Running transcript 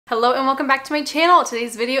Hello and welcome back to my channel.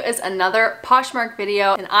 Today's video is another Poshmark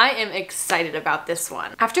video and I am excited about this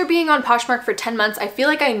one. After being on Poshmark for 10 months, I feel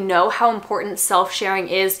like I know how important self-sharing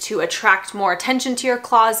is to attract more attention to your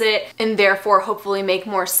closet and therefore hopefully make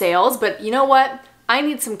more sales. But you know what? I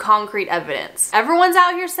need some concrete evidence. Everyone's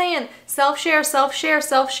out here saying self-share, self-share,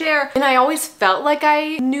 self-share, and I always felt like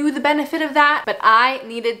I knew the benefit of that, but I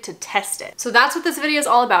needed to test it. So that's what this video is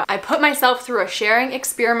all about. I put myself through a sharing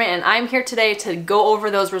experiment and I'm here today to go over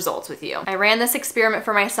those results with you. I ran this experiment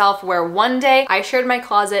for myself where one day I shared my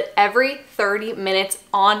closet every 30 minutes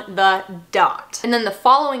on the dot. And then the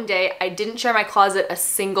following day, I didn't share my closet a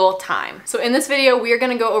single time. So in this video, we are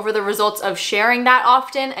gonna go over the results of sharing that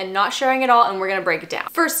often and not sharing at all, and we're gonna break it down.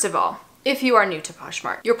 First of all, if you are new to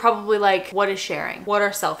Poshmark, you're probably like, what is sharing? What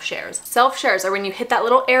are self-shares? Self-shares are when you hit that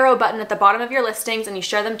little arrow button at the bottom of your listings and you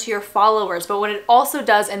share them to your followers. But what it also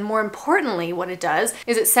does, and more importantly what it does,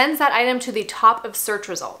 is it sends that item to the top of search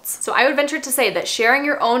results. So I would venture to say that sharing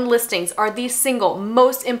your own listings are the single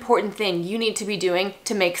most important thing you need to be doing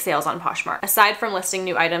to make sales on Poshmark. Aside from listing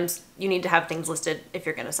new items, you need to have things listed if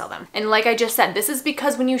you're gonna sell them. And like I just said, this is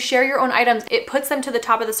because when you share your own items, it puts them to the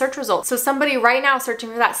top of the search results. So somebody right now searching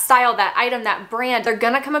for that style, that item, that brand, they're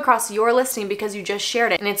gonna come across your listing because you just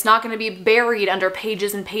shared it, and it's not gonna be buried under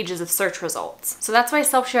pages and pages of search results. So that's why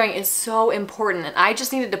self-sharing is so important, and I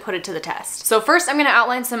just needed to put it to the test. So first, I'm gonna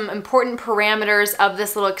outline some important parameters of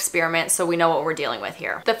this little experiment so we know what we're dealing with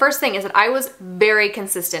here. The first thing is that I was very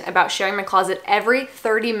consistent about sharing my closet every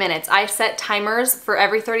 30 minutes. I set timers for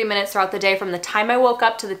every 30 minutes throughout the day from the time I woke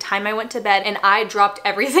up to the time I went to bed, and I dropped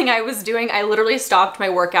everything I was doing. I literally stopped my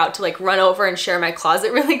workout to like run over and share my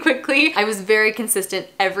closet really quickly. I was very consistent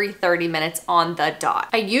every 30 minutes on the dot.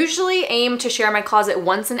 I usually aim to share my closet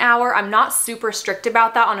once an hour. I'm not super strict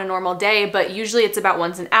about that on a normal day, but usually it's about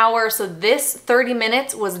once an hour. So this 30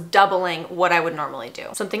 minutes was doubling what I would normally do.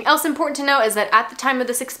 Something else important to know is that at the time of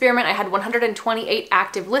this experiment, I had 128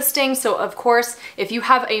 active listings. So of course, if you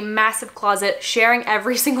have a massive closet, sharing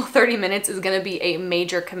every single 30 minutes is gonna be a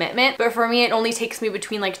major commitment. But for me, it only takes me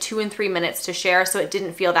between like 2 and 3 minutes to share, so it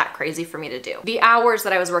didn't feel that crazy for me to do. The hours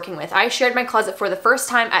that I was working with, I shared my closet for the first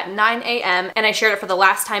time at 9 a.m. and I shared it for the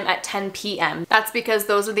last time at 10 p.m. That's because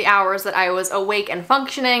those are the hours that I was awake and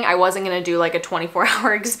functioning. I wasn't gonna do like a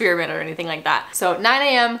 24-hour experiment or anything like that. So 9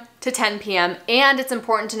 a.m. to 10 p.m. and it's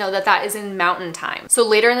important to know that that is in mountain time. So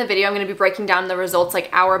later in the video, I'm gonna be breaking down the results like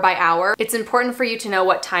hour by hour. It's important for you to know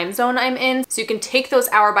what time zone I'm in so you can take those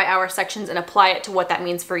hour by hour sections and apply it to what that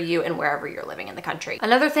means for you and wherever you're living in the country.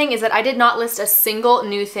 Another thing is that I did not list a single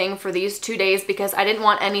new thing for these 2 days because I didn't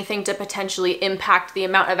want anything to potentially impact the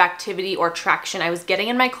amount of activity or traction I was getting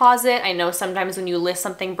in my closet. I know sometimes when you list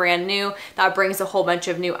something brand new, that brings a whole bunch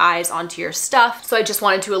of new eyes onto your stuff. So I just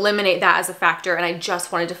wanted to eliminate that as a factor, and I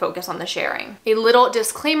just wanted to focus on the sharing. A little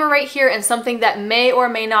disclaimer right here, and something that may or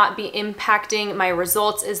may not be impacting my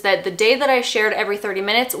results, is that the day that I shared every 30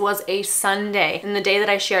 minutes was a Sunday, and the day that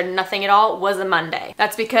I shared nothing at all was a Monday.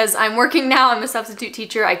 That's because I'm working now, I'm a substitute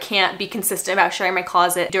teacher. I can't be consistent about sharing my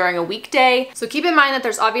closet during a weekday. So keep in mind that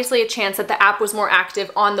there's obviously a chance that the app was more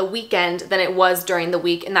active on the weekend than it was during the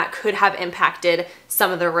week, and that could have impacted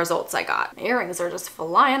some of the results I got. My earrings are just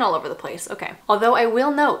flying all over the place. Okay. Although I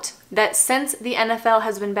will note that since the NFL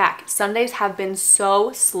has been back, Sundays have been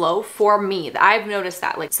so slow for me. I've noticed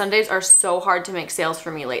that. Like, Sundays are so hard to make sales for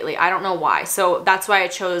me lately. I don't know why. So that's why I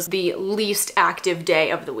chose the least active day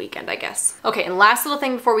of the weekend, I guess. Okay, and last little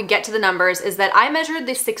thing before we get to the numbers is that I measured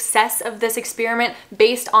the success of this experiment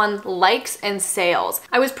based on likes and sales.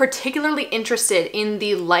 I was particularly interested in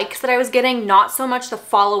the likes that I was getting, not so much the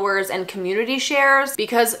followers and community shares,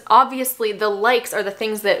 because obviously the likes are the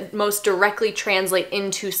things that most directly translate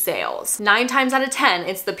into sales. 9 times out of 10,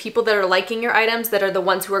 it's the people that are liking your items that are the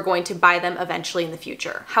ones who are going to buy them eventually in the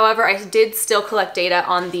future. However, I did still collect data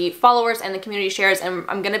on the followers and the community shares, and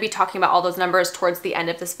I'm gonna be talking about all those numbers towards the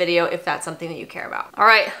end of this video if that's something that you care about. All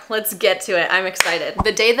right, let's get to it. I'm excited.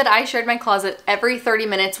 The day that I shared my closet every 30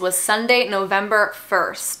 minutes was Sunday, November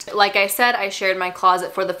 1st. Like I said, I shared my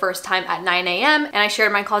closet for the first time at 9 a.m. and I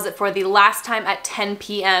shared my closet for the last time at 10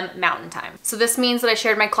 p.m. Mountain Time. So this means that I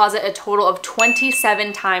shared my closet a total of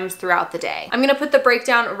 27 times throughout the day. I'm gonna put the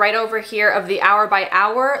breakdown right over here of the hour by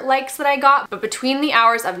hour likes that I got, but between the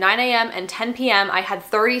hours of 9 a.m. and 10 p.m. I had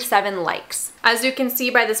 37 likes. As you can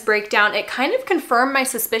see by this breakdown, it kind of confirmed my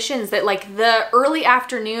suspicions that like the early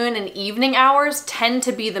afternoon and evening hours tend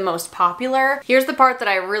to be the most popular. Here's the part that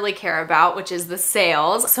I really care about, which is the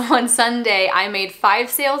sales. So on Sunday, I made 5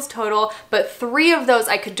 sales total, but 3 of those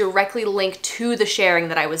I could directly link to the sharing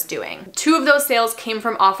that I was doing. 2 of those sales came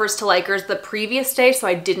from offers to likers the previous day, so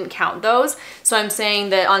I didn't count those. So I'm saying saying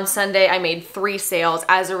that on Sunday I made 3 sales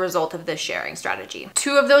as a result of this sharing strategy.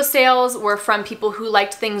 2 of those sales were from people who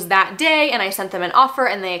liked things that day and I sent them an offer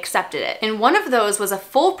and they accepted it. And one of those was a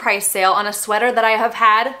full price sale on a sweater that I have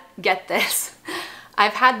had, get this,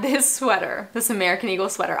 I've had this sweater, this American Eagle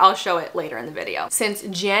sweater, I'll show it later in the video, since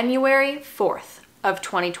January 4th. Of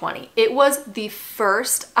 2020. It was the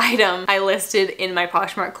first item I listed in my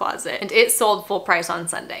Poshmark closet and it sold full price on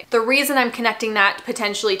Sunday. The reason I'm connecting that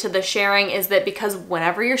potentially to the sharing is that because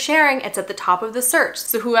whenever you're sharing, it's at the top of the search.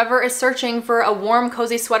 So whoever is searching for a warm,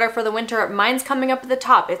 cozy sweater for the winter, mine's coming up at the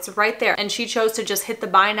top. It's right there. And she chose to just hit the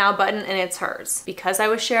buy now button and it's hers. Because I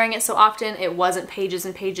was sharing it so often, it wasn't pages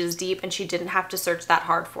and pages deep and she didn't have to search that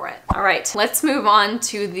hard for it. All right, let's move on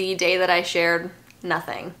to the day that I shared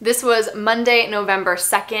nothing. This was Monday, November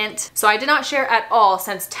 2nd. So I did not share at all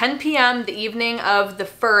since 10 p.m. the evening of the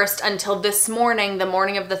 1st until this morning, the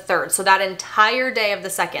morning of the 3rd. So that entire day of the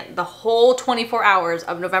 2nd, the whole 24 hours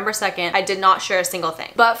of November 2nd, I did not share a single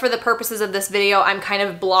thing. But for the purposes of this video, I'm kind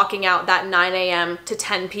of blocking out that 9 a.m. to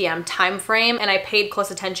 10 p.m. time frame, and I paid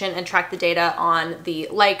close attention and tracked the data on the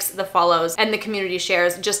likes, the follows, and the community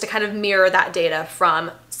shares just to kind of mirror that data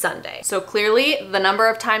from Sunday. So clearly the number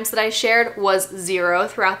of times that I shared was 0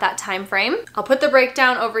 throughout that time frame. I'll put the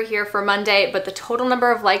breakdown over here for Monday, but the total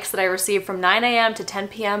number of likes that I received from 9 a.m. to 10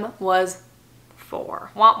 p.m. was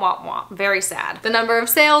 4. Womp womp womp. Very sad. The number of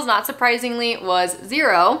sales, not surprisingly, was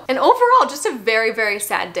 0. And overall, just a very, very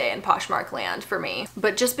sad day in Poshmark land for me.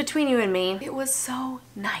 But just between you and me, it was so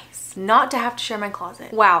nice not to have to share my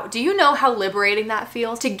closet. Wow, do you know how liberating that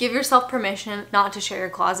feels? To give yourself permission not to share your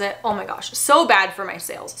closet? Oh my gosh, so bad for my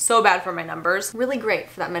sales, so bad for my numbers. Really great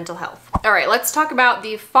for that mental health. All right, let's talk about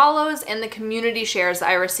the follows and the community shares that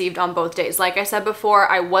I received on both days. Like I said before,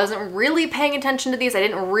 I wasn't really paying attention to these. I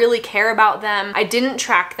didn't really care about them. I didn't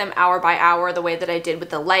track them hour by hour the way that I did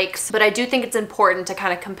with the likes, but I do think it's important to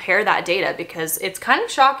kind of compare that data because it's kind of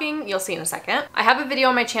shocking. You'll see in a second. I have a video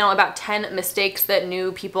on my channel about 10 mistakes that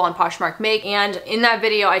new people on Poshmark make, and in that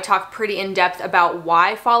video I talk pretty in depth about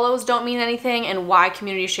why follows don't mean anything and why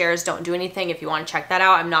community shares don't do anything. If you want to check that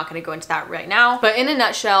out, I'm not going to go into that right now, but in a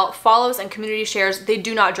nutshell, follows and community shares, they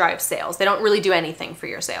do not drive sales. They don't really do anything for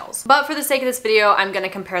your sales. But for the sake of this video, I'm going to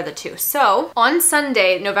compare the two. So on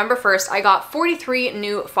Sunday, November 1st, I got 43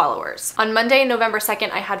 new followers. On Monday, November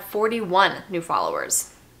 2nd, I had 41 new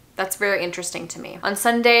followers. That's very interesting to me. On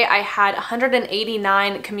Sunday, I had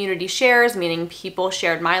 189 community shares, meaning people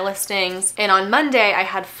shared my listings. And on Monday, I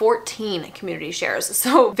had 14 community shares.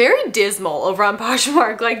 So very dismal over on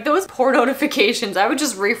Poshmark. Like those poor notifications, I would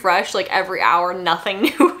just refresh like every hour, nothing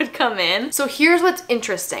new would come in. So here's what's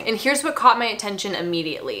interesting, and here's what caught my attention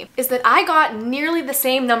immediately, is that I got nearly the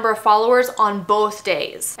same number of followers on both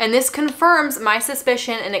days. And this confirms my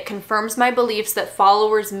suspicion and it confirms my beliefs that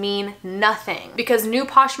followers mean nothing, because new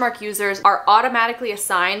Poshmark users are automatically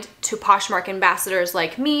assigned to Poshmark ambassadors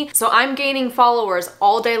like me, so I'm gaining followers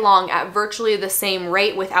all day long at virtually the same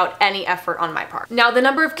rate without any effort on my part. Now, the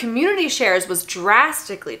number of community shares was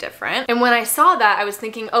drastically different, and when I saw that, I was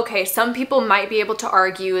thinking, okay, some people might be able to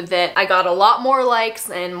argue that I got a lot more likes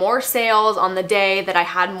and more sales on the day that I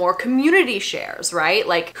had more community shares, right?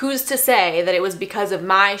 Like, who's to say that it was because of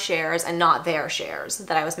my shares and not their shares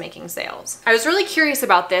that I was making sales? I was really curious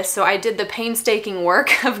about this, so I did the painstaking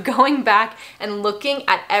work of going back and looking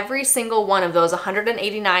at every single one of those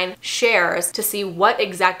 189 shares to see what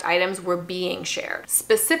exact items were being shared.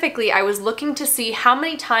 Specifically, I was looking to see how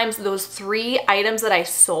many times those 3 items that I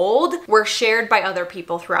sold were shared by other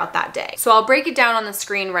people throughout that day. So I'll break it down on the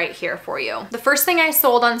screen right here for you. The first thing I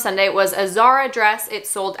sold on Sunday was a Zara dress. It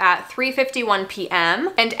sold at 3:51 p.m.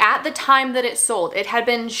 and at the time that it sold, it had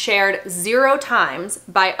been shared 0 times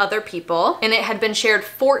by other people and it had been shared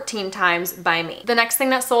 14 times by me. The next thing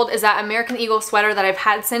that sold is that American Eagle sweater that I've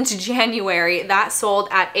had since January. That sold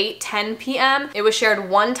at 8:10 p.m. It was shared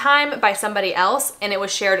 1 time by somebody else and it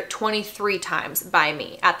was shared 23 times by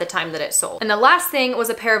me at the time that it sold. And the last thing was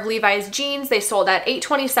a pair of Levi's jeans. They sold at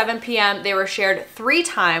 8:27 p.m. They were shared 3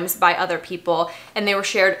 times by other people and they were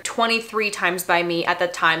shared 23 times by me at the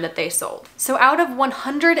time that they sold. So out of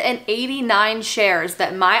 189 shares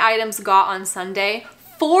that my items got on Sunday,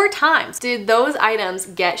 4 times did those items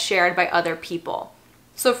get shared by other people.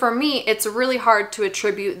 So for me, it's really hard to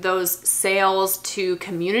attribute those sales to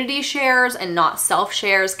community shares and not self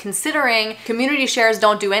shares, considering community shares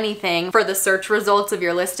don't do anything for the search results of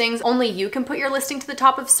your listings. Only you can put your listing to the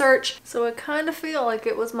top of search. So I kind of feel like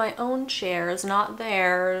it was my own shares, not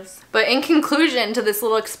theirs. But in conclusion to this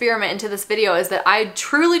little experiment, into this video, is that I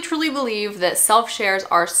truly, truly believe that self shares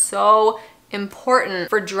are so important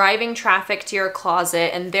for driving traffic to your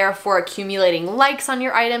closet and therefore accumulating likes on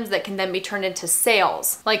your items that can then be turned into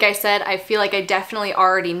sales. Like I said, I feel like I definitely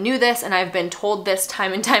already knew this, and I've been told this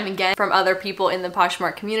time and time again from other people in the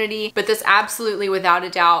Poshmark community, but this absolutely, without a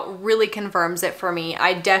doubt, really confirms it for me.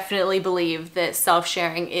 I definitely believe that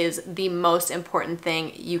self-sharing is the most important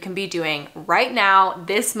thing you can be doing right now,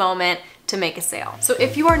 this moment, to make a sale. So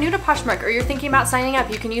if you are new to Poshmark or you're thinking about signing up,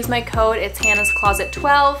 you can use my code. It's Hannah's Closet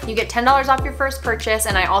 12. You get $10 off your first purchase,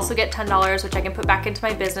 and I also get $10 which I can put back into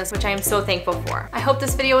my business, which I am so thankful for. I hope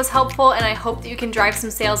this video was helpful, and I hope that you can drive some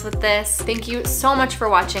sales with this. Thank you so much for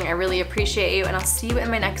watching. I really appreciate you, and I'll see you in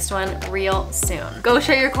my next one real soon. Go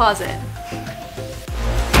share your closet.